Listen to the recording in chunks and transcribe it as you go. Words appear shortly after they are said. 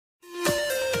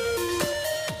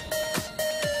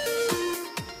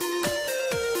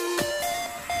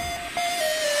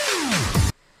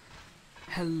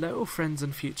Hello friends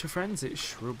and future friends,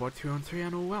 it's Shrewboy313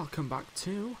 and welcome back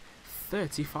to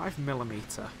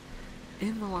 35mm.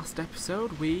 In the last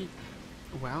episode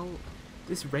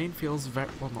this rain feels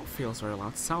not feels very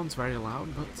loud, sounds very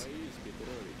loud, but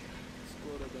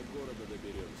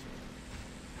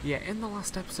yeah, in the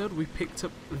last episode we picked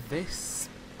up this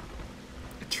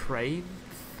train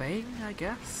thing, I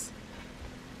guess.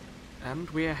 And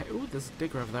there's a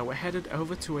digger over there. We're headed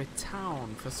over to a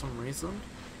town for some reason,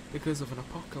 because of an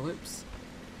apocalypse.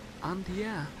 And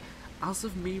yeah, as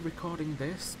of me recording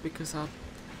this, because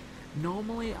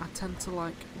normally I tend to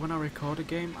when I record a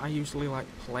game, I usually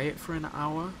play it for an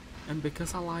hour, and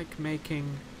because I like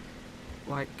making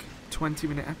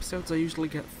 20-minute episodes, I usually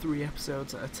get 3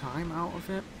 episodes at a time out of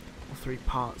it, or 3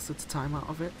 parts at a time out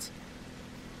of it.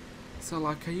 So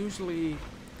I usually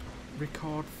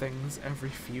record things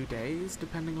every few days,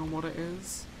 depending on what it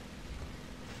is.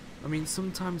 I mean,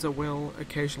 sometimes I will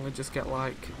occasionally just get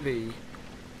the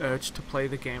urge to play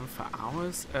the game for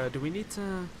hours. Do we need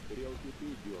to...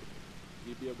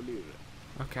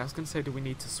 Okay, I was gonna say, do we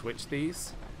need to switch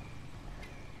these?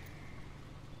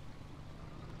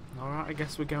 Alright, I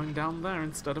guess we're going down there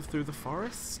instead of through the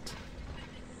forest.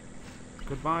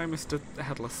 Goodbye, Mr.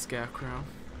 Headless Scarecrow.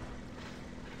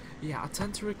 Yeah, I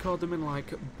tend to record them in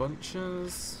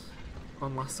bunches,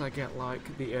 unless I get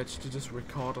the urge to just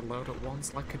record a load at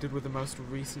once, like I did with the most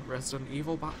recent Resident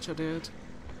Evil batch I did.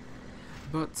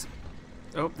 But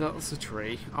oh, that's a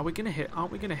tree. Aren't we gonna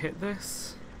hit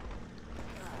this?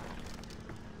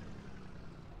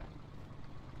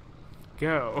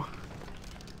 Go.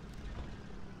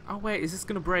 Oh wait, is this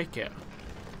gonna break it?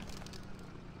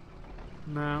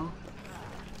 No.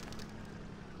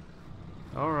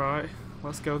 Alright,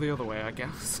 let's go the other way, I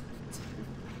guess.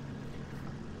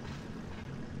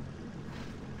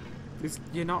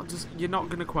 You're not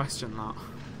gonna question that.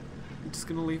 You're just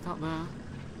gonna leave that there.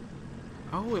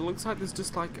 Oh, it looks like there's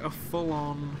just a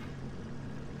full-on...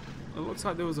 It looks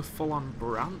like there was a full-on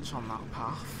branch on that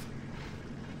path.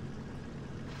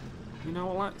 You know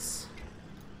what,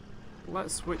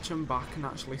 let's switch them back and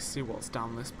actually see what's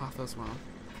down this path as well.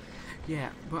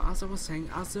 Yeah, but as I was saying,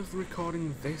 as of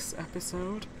recording this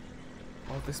episode,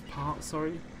 or this part,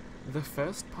 sorry, the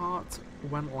first part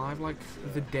went live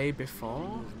the day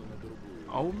before.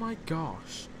 Oh my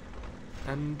gosh.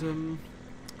 And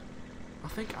I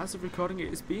think as of recording it,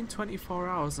 it's been 24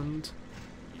 hours and...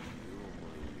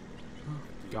 Oh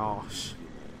gosh.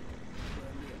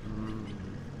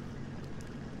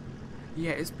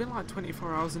 Yeah, it's been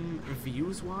 24 hours, and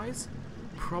views wise,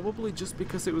 probably just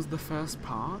because it was the first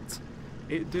part,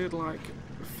 it did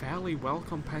fairly well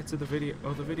compared to the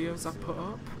other videos I put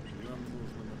up.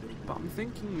 But I'm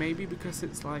thinking maybe because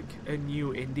it's a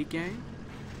new indie game,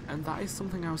 and that is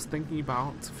something I was thinking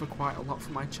about for quite a lot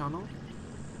for my channel.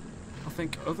 I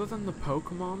think other than the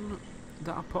Pokemon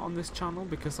that I put on this channel,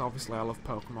 because obviously I love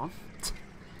Pokemon,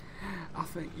 I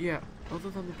think, yeah, other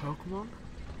than the Pokemon,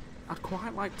 I'd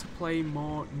quite like to play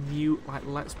more new,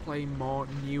 let's play more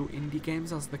new indie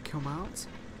games as they come out.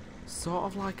 Sort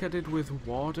of like I did with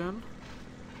Warden.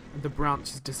 The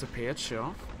branch has disappeared,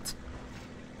 sure.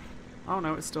 Oh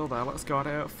no, it's still there. Let's go at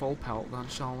it at full pelt then,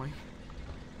 shall we?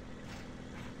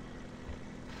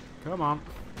 Come on.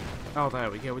 Oh, there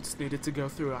we go. We just needed to go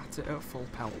through at it at full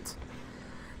pelt.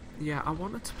 Yeah, I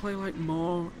wanted to play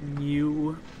more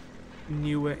newer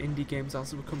indie games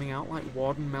as they were coming out, like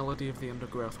Warden Melody of the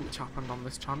Undergrowth, which happened on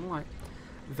this channel,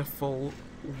 the full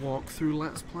walkthrough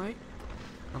let's play,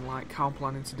 and how I'm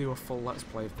planning to do a full let's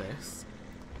play of this.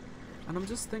 And I'm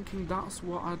just thinking that's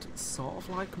what I'd sort of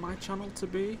like my channel to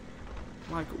be,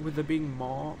 with there being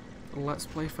more let's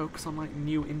play focus on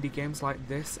new indie games like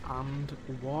this and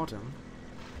Warden,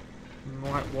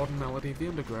 Warden Melody of the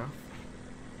Undergrowth.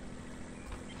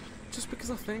 Just because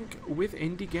I think with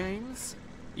indie games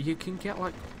you can get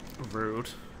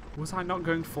rude. Was I not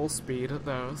going full speed at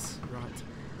those? Right.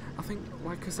 I think,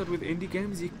 like I said, with indie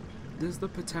games, there's the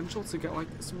potential to get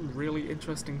some really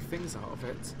interesting things out of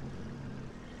it.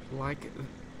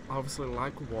 Obviously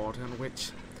Warden,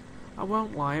 which I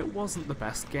won't lie, it wasn't the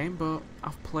best game, but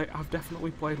I've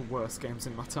definitely played worse games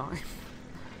in my time.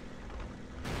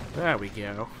 There we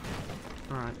go.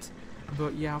 Right.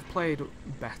 But yeah, I've played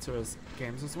better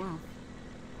games as well.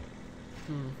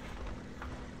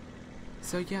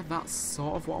 So yeah, that's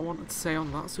sort of what I wanted to say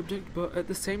on that subject, but at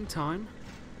the same time,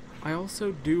 I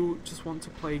also do just want to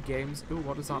play games... Ooh,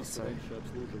 what does that say?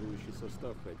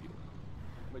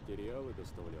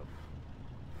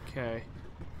 Okay.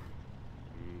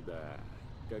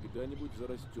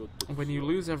 When you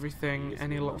lose everything,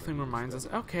 any little thing reminds us...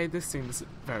 Okay, this seems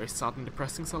very sad and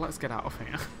depressing, so let's get out of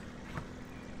here.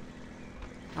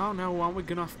 Oh no, aren't we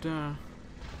gonna have to...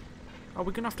 Are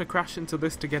we gonna have to crash into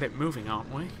this to get it moving,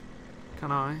 aren't we?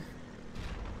 Can I?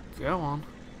 Go on.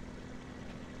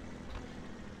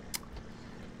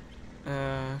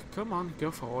 Come on,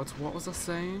 go forwards. What was I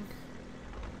saying?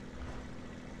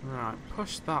 Right,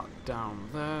 push that down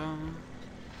there.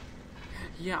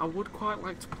 Yeah, I would quite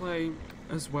like to play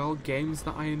as well games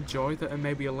that I enjoy that are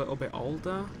maybe a little bit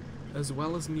older, as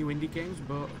well as new indie games,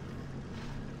 but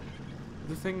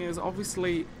the thing is,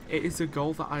 obviously, it is a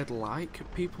goal that I'd like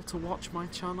people to watch my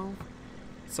channel,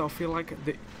 so I feel like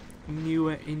the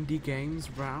newer indie games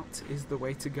route is the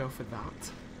way to go for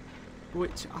that,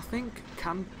 which I think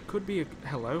could be a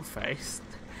hello face,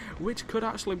 which could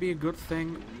actually be a good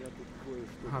thing.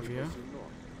 Have you?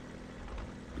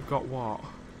 You've got what?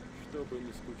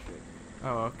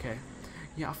 Oh, okay.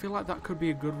 Yeah, I feel like that could be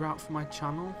a good route for my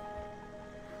channel.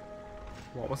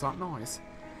 What was that noise?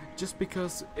 Just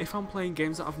because if I'm playing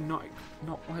games that I've not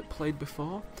like played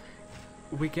before,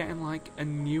 we're getting like a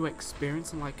new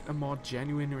experience and like a more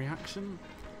genuine reaction.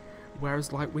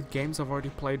 Whereas like with games I've already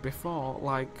played before,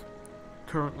 like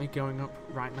currently going up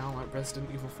right now, like Resident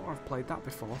Evil 4, I've played that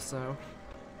before, so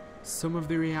some of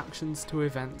the reactions to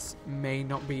events may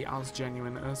not be as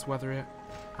genuine as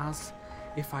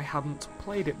if I hadn't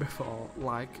played it before,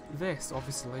 like this,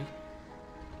 obviously.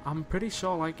 I'm pretty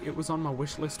sure like it was on my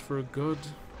wish list for a good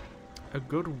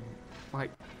like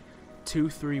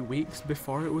 2-3 weeks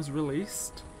before it was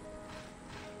released.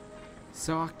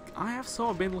 So I have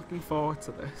sort of been looking forward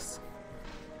to this.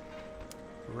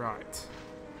 Right.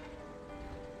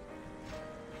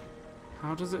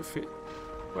 How does it fit?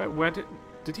 Where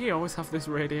did he always have this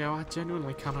radio? I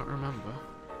genuinely cannot remember.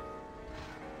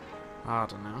 I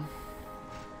don't know.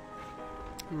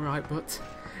 Right, but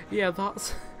yeah,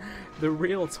 that's the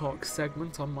real talk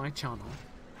segment on my channel.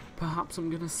 Perhaps I'm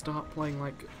gonna start playing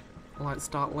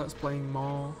start let's playing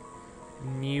more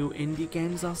new indie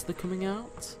games as they're coming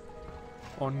out,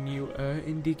 or newer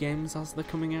indie games as they're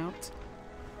coming out.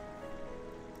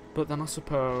 But then I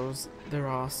suppose there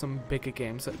are some bigger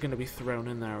games that are gonna be thrown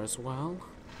in there as well.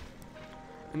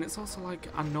 And it's also like,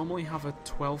 I normally have a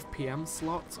 12 PM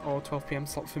slot, or 12 PM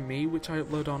slot for me, which I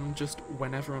upload on just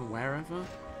whenever and wherever.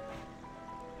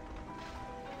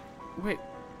 Wait,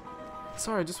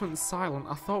 sorry, I just went silent.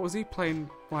 I thought, was he playing,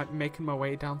 like, Making My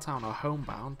Way Downtown, or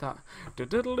Homebound, that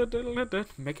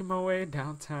Making My Way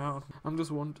Downtown. I'm just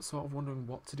sort of wondering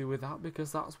what to do with that,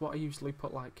 because that's what I usually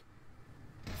put, like,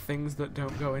 things that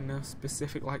don't go in a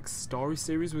specific, like, story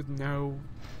series with no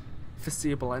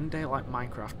foreseeable end date, like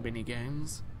Minecraft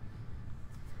minigames.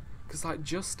 Because like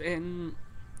just in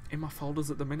my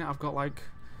folders at the minute I've got like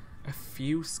a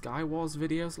few Skywars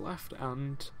videos left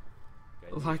and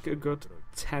like a good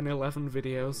 10-11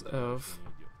 videos of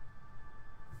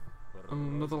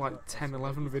another like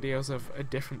 10-11 videos of a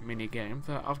different minigame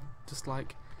that I've just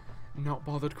like not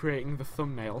bothered creating the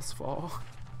thumbnails for.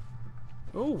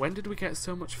 Oh, when did we get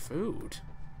so much food?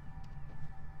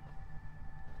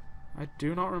 I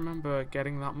do not remember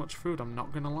getting that much food, I'm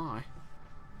not gonna lie.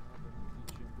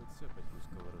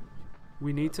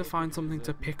 We need to find something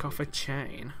to pick off a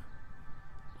chain.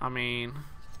 I mean,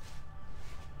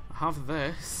 I have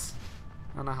this,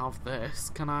 and I have this.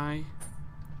 Can I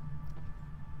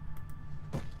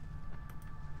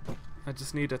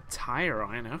just need a tire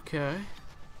iron, okay.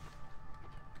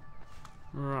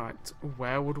 Right,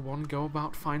 where would one go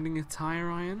about finding a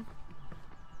tire iron?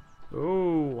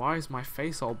 Oh, why is my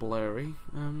face all blurry?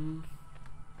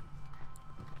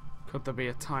 Could there be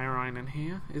a tire iron in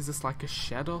here? Is this like a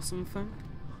shed or something?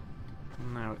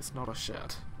 No, it's not a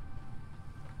shed.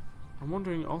 I'm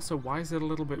wondering also, why is it a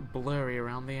little bit blurry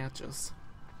around the edges?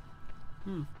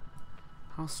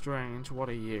 How strange. What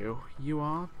are you? You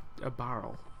are a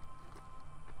barrel.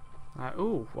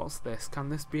 Ooh, what's this? Can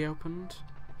this be opened?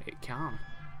 It can.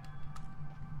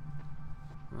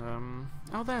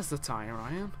 Oh, there's the tire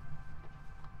iron.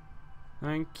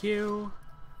 Thank you.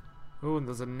 Oh, and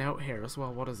there's a note here as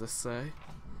well. What does this say?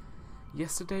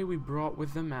 Yesterday we brought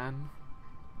with the men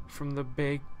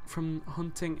from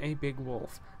hunting a big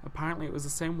wolf. Apparently it was the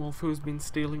same wolf who has been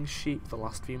stealing sheep the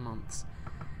last few months.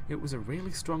 It was a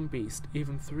really strong beast.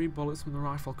 Even 3 bullets from the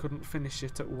rifle couldn't finish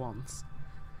it at once.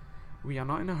 We are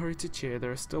not in a hurry to cheer.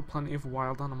 There are still plenty of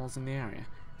wild animals in the area.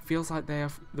 Feels like they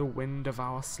have the wind of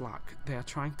our slack. They are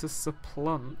trying to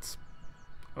supplant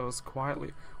us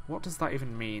quietly. What does that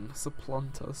even mean?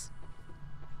 Supplant us.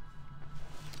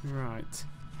 Right.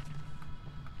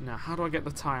 Now, how do I get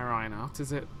the tire iron out?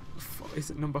 Is it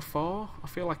number 4? I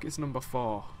feel like it's number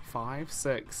 4. 5,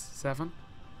 6, 7?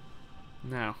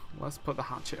 No. Let's put the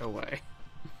hatchet away.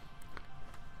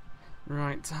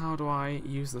 Right, how do I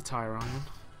use the tire iron?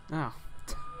 Oh.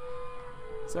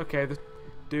 It's okay,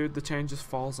 the chain just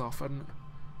falls off and...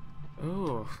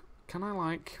 Oh, can I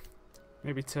like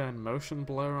maybe turn motion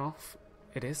blur off?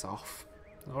 It is off.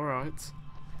 Alright.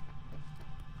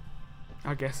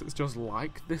 I guess it's just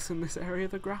like this in this area,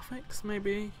 the graphics,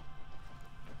 maybe?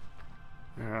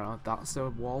 That's a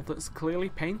wall that's clearly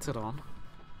painted on.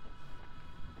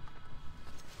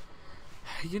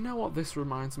 You know what this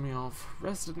reminds me of?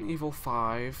 Resident Evil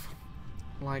 5.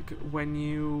 Like, when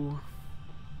you...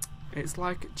 It's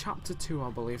like Chapter 2,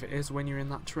 I believe it is, when you're in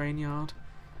that train yard.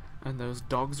 And those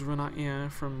dogs run at you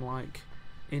from, like,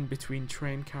 in between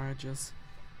train carriages.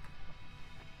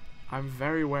 I'm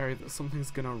very wary that something's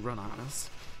gonna run at us.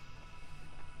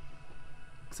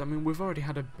 Because, I mean, we've already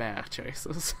had a bear chase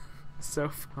us so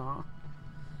far.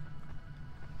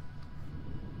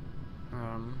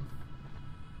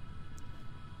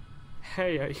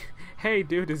 Hey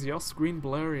dude, is your screen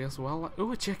blurry as well?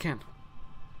 Ooh, a chicken!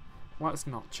 Let's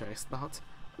not chase that.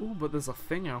 Ooh, but there's a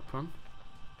thing open.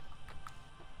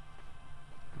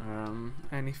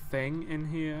 Anything in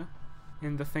here?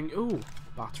 In the thing? Ooh,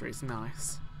 batteries,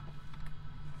 nice.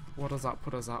 What does that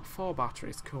put us at? 4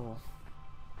 batteries, cool.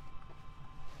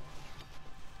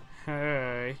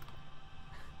 Hey.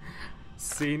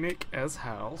 Scenic as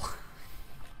hell.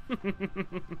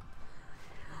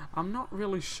 I'm not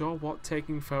really sure what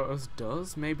taking photos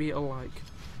does. Maybe it'll like...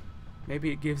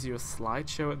 Maybe it gives you a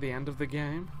slideshow at the end of the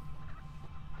game.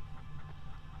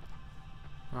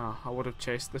 Oh, I would have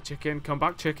chased the chicken. Come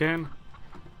back, chicken!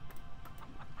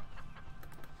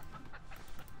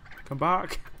 Come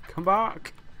back! Come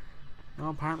back! Oh,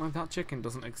 apparently that chicken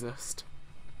doesn't exist.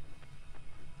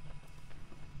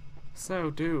 So,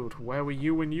 dude, where were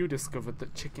you when you discovered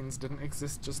that chickens didn't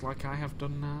exist just like I have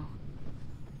done now?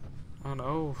 Oh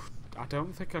no, I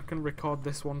don't think I can record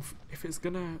this one if it's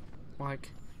gonna,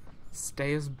 like,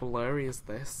 stay as blurry as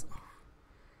this.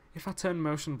 If I turn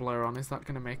motion blur on, is that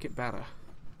gonna make it better?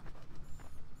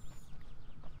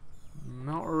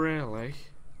 Not really.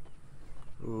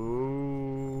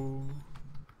 Ooh.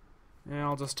 Yeah,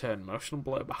 I'll just turn motion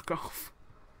blur back off.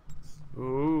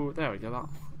 Ooh, there we go, that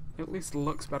at least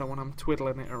looks better when I'm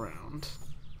twiddling it around.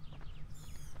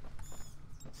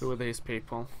 Who are these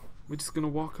people? We're just gonna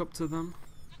walk up to them.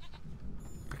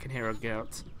 I can hear a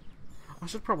goat. I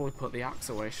should probably put the axe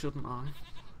away, shouldn't I?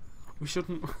 We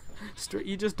shouldn't...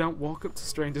 You just don't walk up to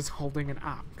strangers holding an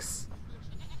axe.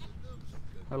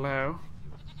 Hello?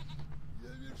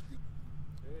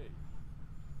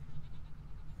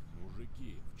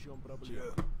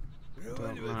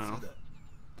 Don't know.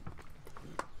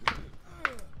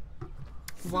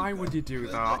 Why would you do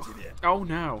that? Oh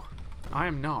no! I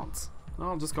am not.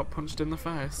 Oh, I just got punched in the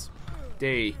face.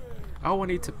 D. Oh, I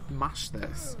need to mash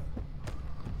this.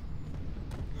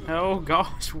 Oh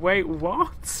gosh, wait,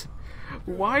 what?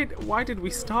 Why did we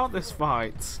start this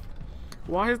fight?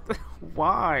 Why?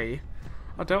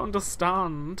 I don't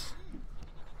understand.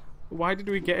 Why did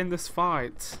we get in this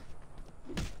fight?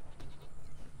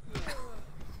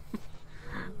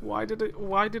 Why did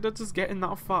I just get in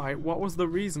that fight? What was the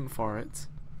reason for it?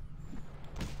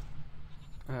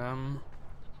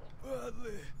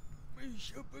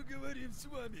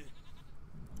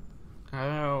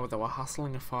 Oh, they were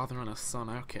hassling a father and a son,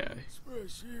 okay.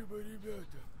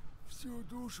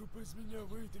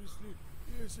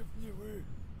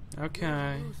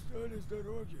 Okay.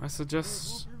 I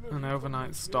suggest an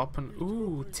overnight stop and...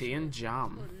 Ooh, tea and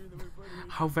jam.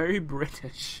 How very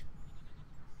British.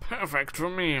 Perfect for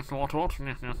me.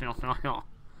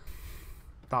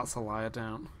 That's a lie, I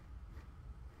don't.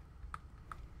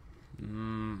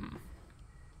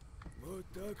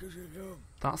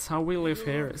 That's how we live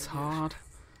here, it's hard.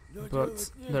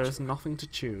 But there is nothing to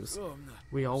choose.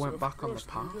 We all went back on the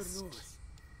past.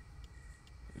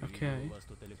 Okay.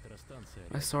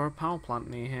 I saw a power plant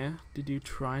near here. Did you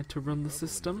try to run the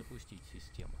system?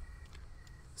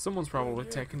 Someone's probably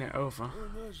taken it over.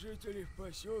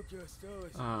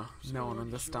 No one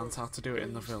understands how to do it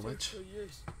in the village.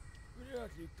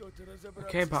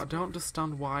 Okay, but I don't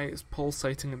understand why it's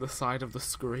pulsating at the side of the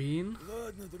screen.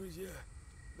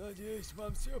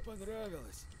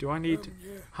 Do I need...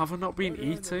 Have I not been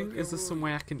eating? Is there some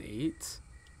way I can eat?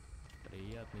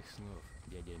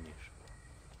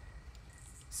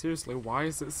 Seriously, why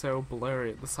is it so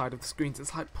blurry at the side of the screens?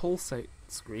 It's like pulsate...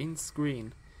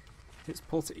 Screen. It's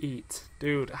pull to eat.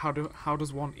 Dude, how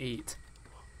does one eat?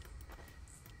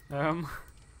 I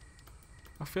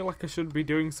feel like I should be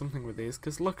doing something with these,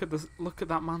 because look at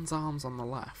that man's arms on the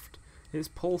left. It's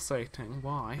pulsating.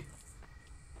 Why?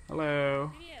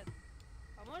 Hello.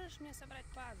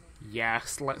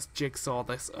 Yes, let's jigsaw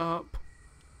this up.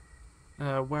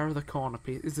 Where are the corner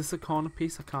pieces? Is this a corner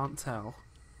piece? I can't tell.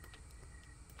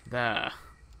 There.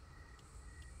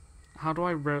 How do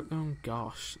I oh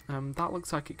gosh. That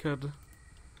looks like it could...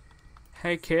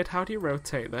 Hey kid, how do you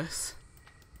rotate this?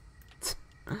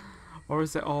 Or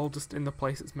is it all just in the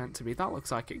place it's meant to be? That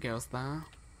looks like it goes there.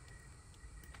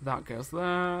 That goes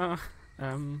there.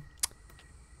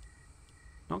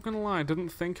 Not gonna lie, I didn't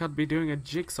think I'd be doing a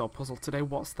jigsaw puzzle today.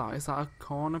 What's that? Is that a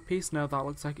corner piece? No, that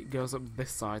looks like it goes up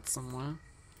this side somewhere.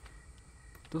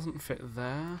 Doesn't fit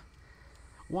there.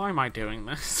 Why am I doing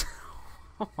this?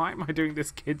 Why am I doing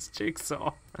this kid's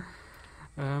jigsaw?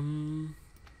 That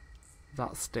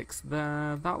sticks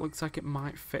there. That looks like it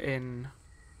might fit in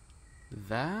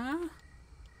there?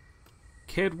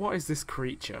 Kid, what is this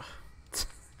creature? It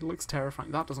looks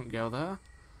terrifying. That doesn't go there.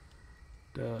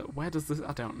 Where does this...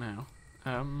 I don't know.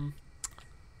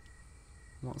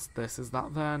 What's this? Is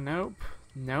that there? Nope.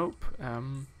 Nope.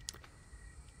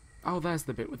 Oh, there's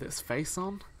the bit with its face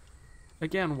on.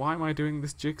 Again, why am I doing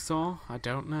this jigsaw? I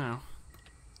don't know.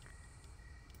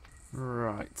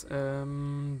 Right.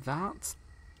 That...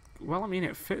 Well, I mean,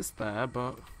 it fits there,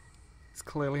 but it's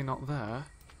clearly not there.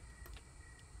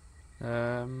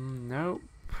 Nope.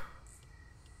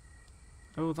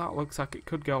 Oh, that looks like it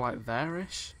could go like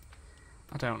there-ish.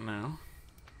 I don't know.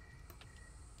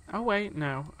 Oh, wait,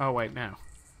 no. Oh, wait, no.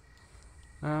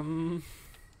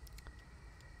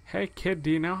 Hey, kid,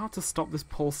 do you know how to stop this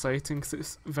pulsating? Because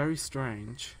it's very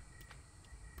strange.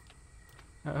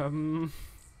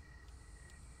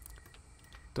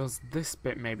 Does this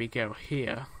bit maybe go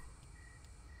here?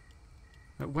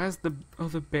 Where's the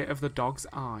other bit of the dog's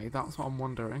eye? That's what I'm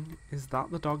wondering. Is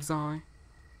that the dog's eye?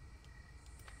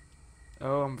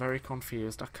 Oh, I'm very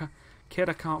confused. Kid,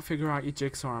 I can't figure out your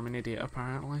jigsaw. I'm an idiot,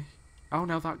 apparently. Oh,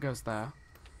 no, that goes there.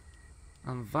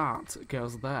 And that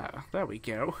goes there. There we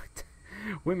go.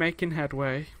 We're making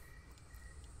headway.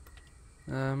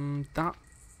 That...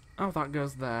 Oh, that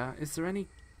goes there. Is there any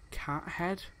cat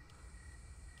head?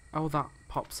 Oh, that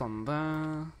pops on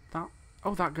there. That...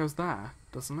 Oh, that goes there,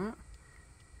 doesn't it?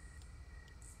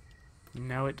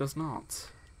 No, it does not.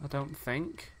 I don't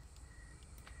think.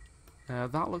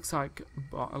 That looks like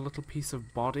a little piece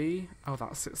of body. Oh,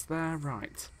 that sits there.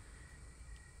 Right.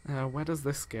 Where does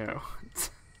this go?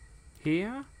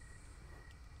 Here?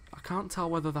 I can't tell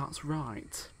whether that's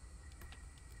right.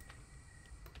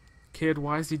 Kid,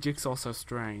 why is your jigsaw so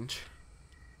strange?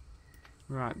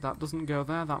 Right, that doesn't go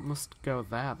there. That must go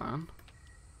there, then.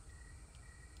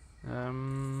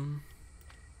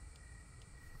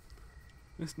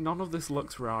 None of this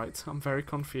looks right. I'm very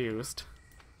confused.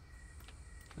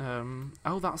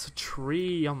 Oh, that's a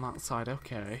tree on that side.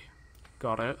 Okay.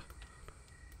 Got it.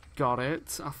 Got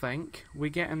it, I think. We're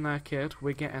getting there, kid.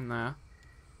 We're getting there.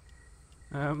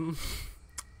 Oh,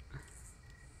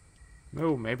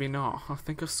 maybe not. I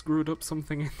think I've screwed up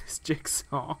something in this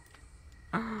jigsaw.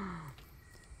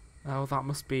 Oh, that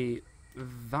must be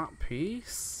that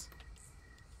piece?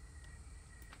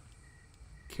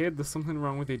 Kid, there's something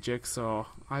wrong with your jigsaw.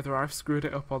 Either I've screwed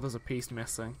it up or there's a piece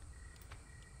missing.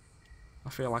 I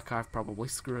feel like I've probably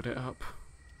screwed it up.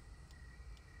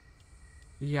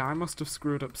 Yeah, I must have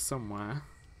screwed up somewhere.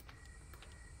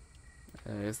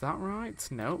 Is that right?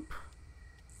 Nope.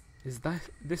 Is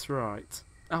this right?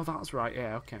 Oh, that's right,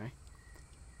 yeah, okay.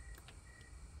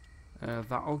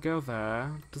 That'll go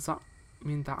there. Does that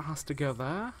mean that has to go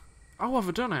there? Oh,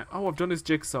 I've done it! Oh, I've done his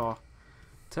jigsaw.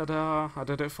 Ta-da! I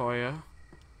did it for you.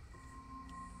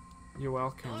 You're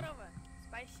welcome.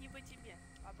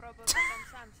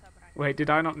 Wait, did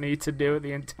I not need to do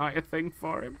the entire thing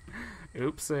for him?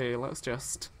 Oopsie, let's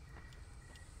just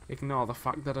ignore the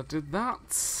fact that I did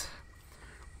that.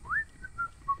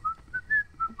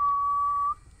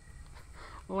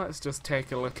 Let's just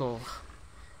take a little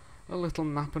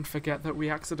nap and forget that we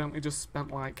accidentally just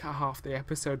spent like half the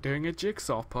episode doing a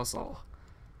jigsaw puzzle.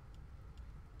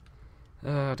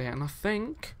 Oh dear, and I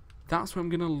think that's where I'm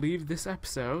going to leave this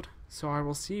episode, so I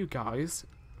will see you guys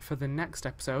for the next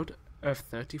episode of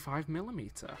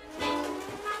 35mm.